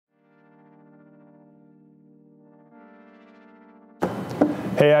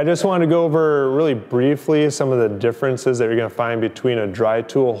Hey, I just wanted to go over really briefly some of the differences that you're going to find between a dry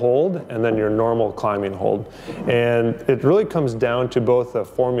tool hold and then your normal climbing hold. And it really comes down to both the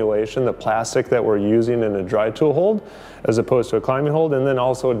formulation, the plastic that we're using in a dry tool hold as opposed to a climbing hold, and then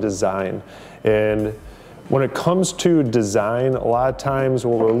also design. And when it comes to design, a lot of times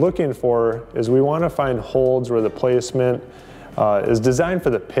what we're looking for is we want to find holds where the placement is designed for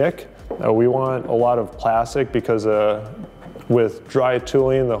the pick. We want a lot of plastic because with dry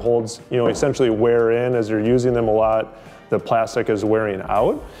tooling, the holds, essentially wear in as you're using them a lot. The plastic is wearing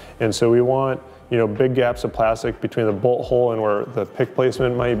out, and so we want, big gaps of plastic between the bolt hole and where the pick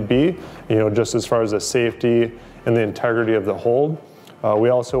placement might be, just as far as the safety and the integrity of the hold. We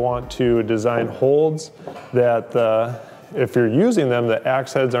also want to design holds that if you're using them, the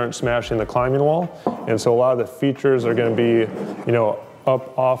axe heads aren't smashing the climbing wall, and so a lot of the features are going to be,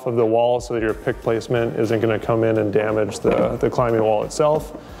 up off of the wall so that your pick placement isn't going to come in and damage the climbing wall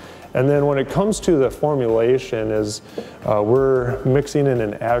itself. And then when it comes to the formulation is we're mixing in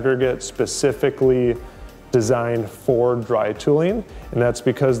an aggregate specifically designed for dry tooling, and that's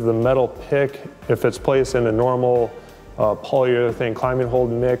because the metal pick, if it's placed in a normal polyurethane climbing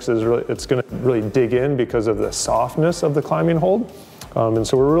hold mix, it's going to really dig in because of the softness of the climbing hold. And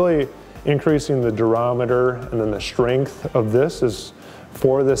so we're really increasing the durometer and then the strength of this is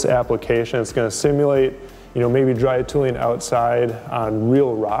for this application. It's going to simulate, maybe dry tooling outside on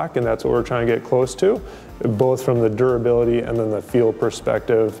real rock, and that's what we're trying to get close to, both from the durability and then the feel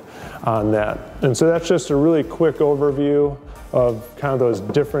perspective on that. And so that's just a really quick overview of kind of those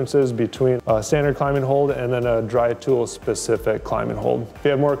differences between a standard climbing hold and then a dry tool specific climbing hold. If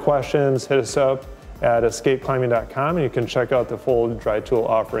you have more questions, hit us up at escapeclimbing.com and you can check out the full dry tool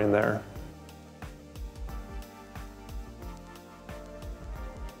offering there.